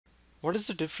What is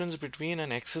the difference between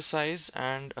an exercise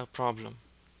and a problem?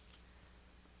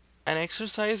 An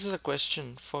exercise is a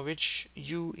question for which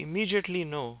you immediately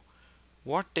know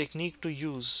what technique to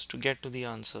use to get to the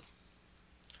answer.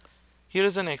 Here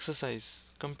is an exercise.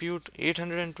 Compute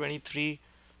 823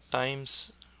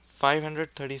 times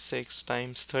 536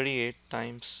 times 38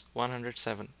 times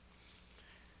 107.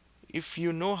 If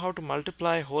you know how to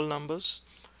multiply whole numbers,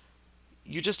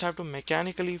 you just have to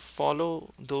mechanically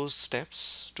follow those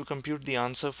steps to compute the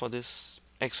answer for this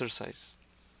exercise.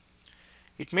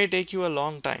 It may take you a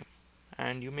long time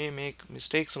and you may make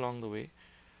mistakes along the way,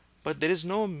 but there is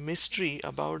no mystery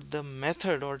about the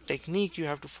method or technique you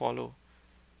have to follow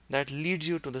that leads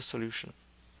you to the solution.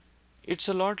 It's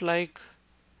a lot like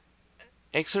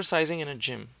exercising in a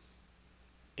gym.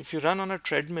 If you run on a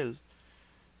treadmill,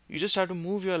 you just have to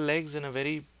move your legs in a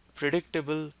very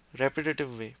predictable,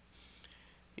 repetitive way.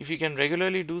 If you can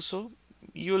regularly do so,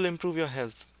 you'll improve your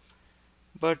health.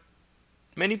 But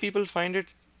many people find it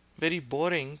very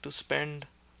boring to spend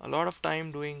a lot of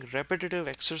time doing repetitive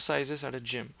exercises at a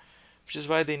gym, which is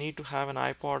why they need to have an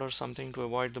iPod or something to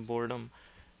avoid the boredom,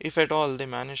 if at all they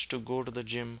manage to go to the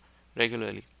gym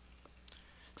regularly.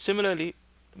 Similarly,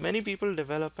 many people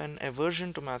develop an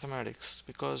aversion to mathematics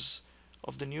because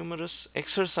of the numerous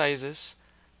exercises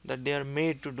that they are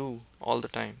made to do all the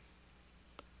time.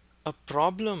 A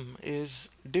problem is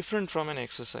different from an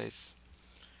exercise.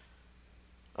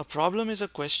 A problem is a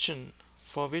question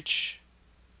for which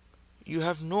you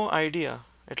have no idea,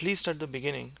 at least at the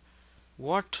beginning,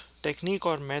 what technique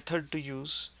or method to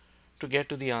use to get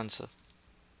to the answer.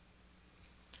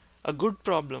 A good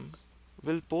problem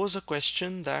will pose a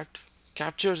question that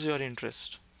captures your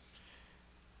interest,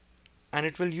 and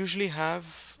it will usually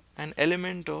have an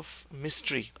element of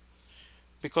mystery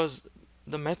because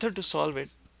the method to solve it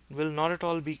will not at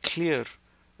all be clear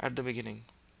at the beginning.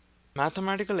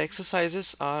 Mathematical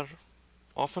exercises are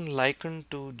often likened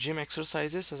to gym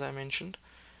exercises, as I mentioned.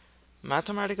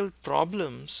 Mathematical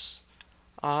problems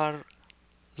are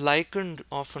likened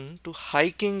often to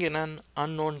hiking in an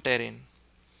unknown terrain.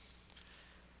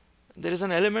 There is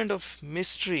an element of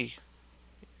mystery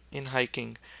in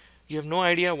hiking. You have no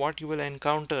idea what you will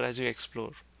encounter as you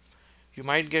explore. You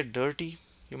might get dirty,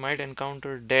 you might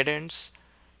encounter dead ends,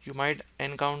 you might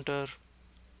encounter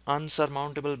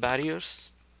unsurmountable barriers,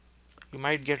 you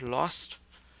might get lost,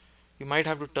 you might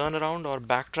have to turn around or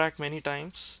backtrack many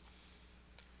times.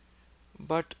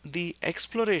 But the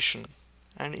exploration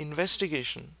and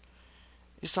investigation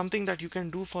is something that you can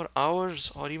do for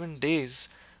hours or even days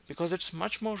because it's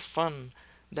much more fun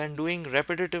than doing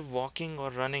repetitive walking or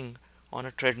running on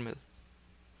a treadmill.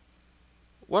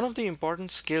 One of the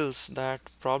important skills that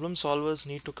problem solvers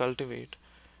need to cultivate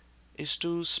is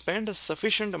to spend a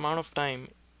sufficient amount of time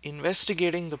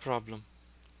investigating the problem,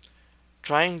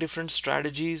 trying different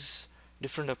strategies,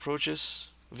 different approaches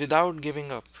without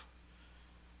giving up.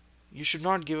 You should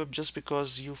not give up just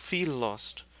because you feel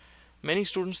lost. Many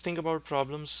students think about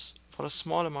problems for a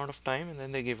small amount of time and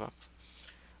then they give up.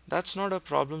 That's not a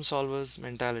problem solver's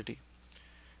mentality.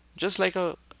 Just like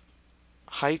a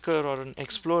hiker or an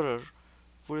explorer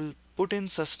will put in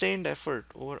sustained effort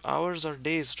over hours or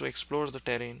days to explore the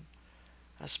terrain,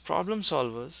 as problem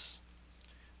solvers,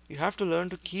 you have to learn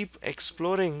to keep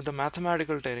exploring the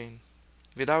mathematical terrain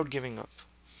without giving up.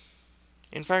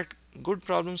 In fact, good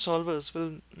problem solvers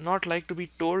will not like to be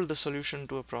told the solution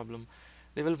to a problem.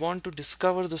 They will want to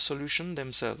discover the solution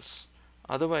themselves.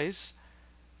 Otherwise,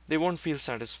 they won't feel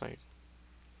satisfied.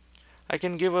 I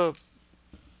can give a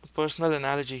personal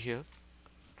analogy here.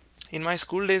 In my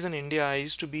school days in India, I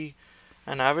used to be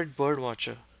an avid bird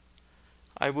watcher.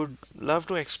 I would love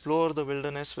to explore the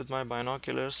wilderness with my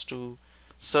binoculars to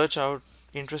search out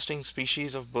interesting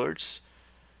species of birds.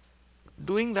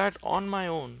 Doing that on my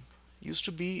own used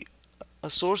to be a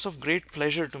source of great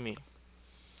pleasure to me.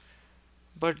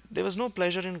 But there was no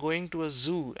pleasure in going to a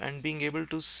zoo and being able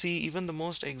to see even the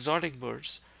most exotic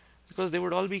birds because they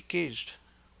would all be caged.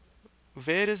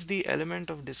 Where is the element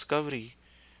of discovery?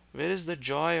 Where is the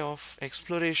joy of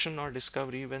exploration or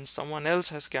discovery when someone else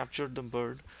has captured the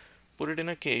bird, put it in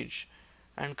a cage,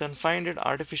 and confined it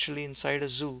artificially inside a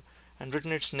zoo and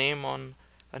written its name on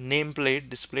a nameplate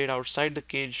displayed outside the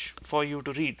cage for you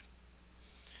to read?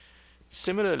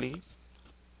 Similarly,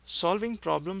 solving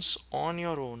problems on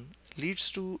your own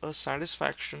leads to a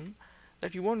satisfaction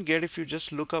that you won't get if you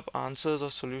just look up answers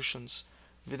or solutions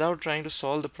without trying to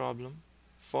solve the problem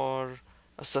for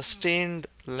a sustained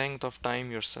length of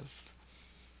time yourself.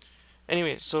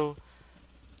 Anyway, so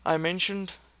I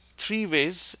mentioned three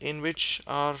ways in which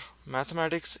our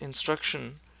mathematics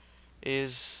instruction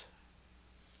is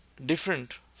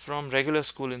different from regular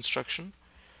school instruction.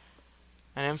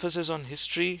 an emphasis on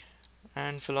history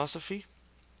and philosophy,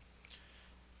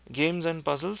 games and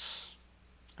puzzles,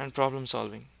 and problem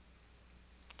solving.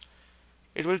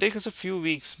 It will take us a few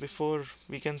weeks before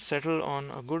we can settle on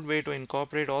a good way to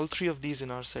incorporate all three of these in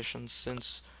our sessions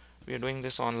since we are doing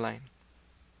this online.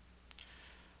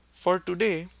 For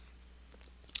today,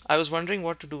 I was wondering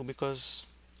what to do because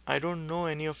I don't know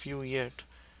any of you yet,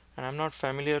 and I'm not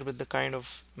familiar with the kind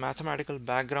of mathematical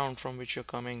background from which you're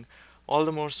coming, all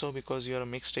the more so because you're a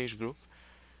mixed age group.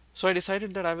 So I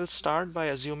decided that I will start by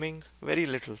assuming very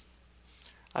little.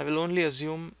 I will only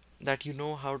assume that you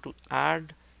know how to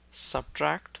add,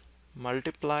 subtract,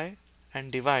 multiply,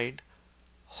 and divide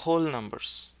whole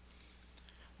numbers.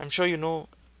 I'm sure you know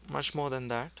much more than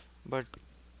that, but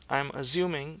I'm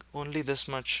assuming only this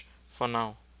much for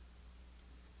now.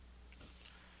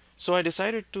 So I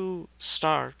decided to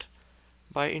start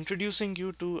by introducing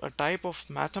you to a type of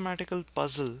mathematical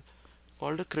puzzle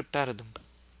called a cryptarithm.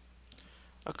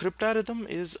 A cryptarithm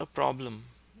is a problem,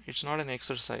 it's not an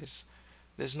exercise.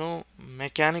 There's no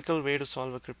mechanical way to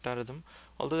solve a cryptarithm,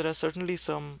 although there are certainly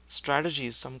some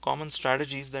strategies, some common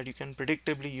strategies that you can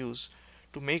predictably use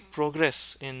to make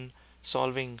progress in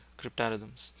solving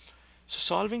cryptarithms. So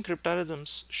solving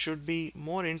cryptarithms should be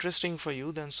more interesting for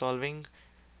you than solving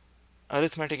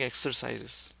arithmetic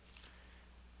exercises.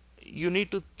 You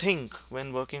need to think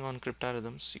when working on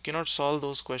cryptarithms. You cannot solve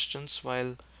those questions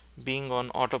while being on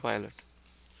autopilot.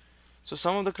 So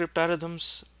some of the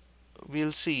cryptarithms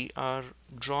we'll see are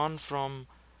drawn from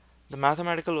the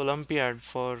Mathematical Olympiad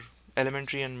for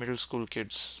elementary and middle school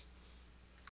kids.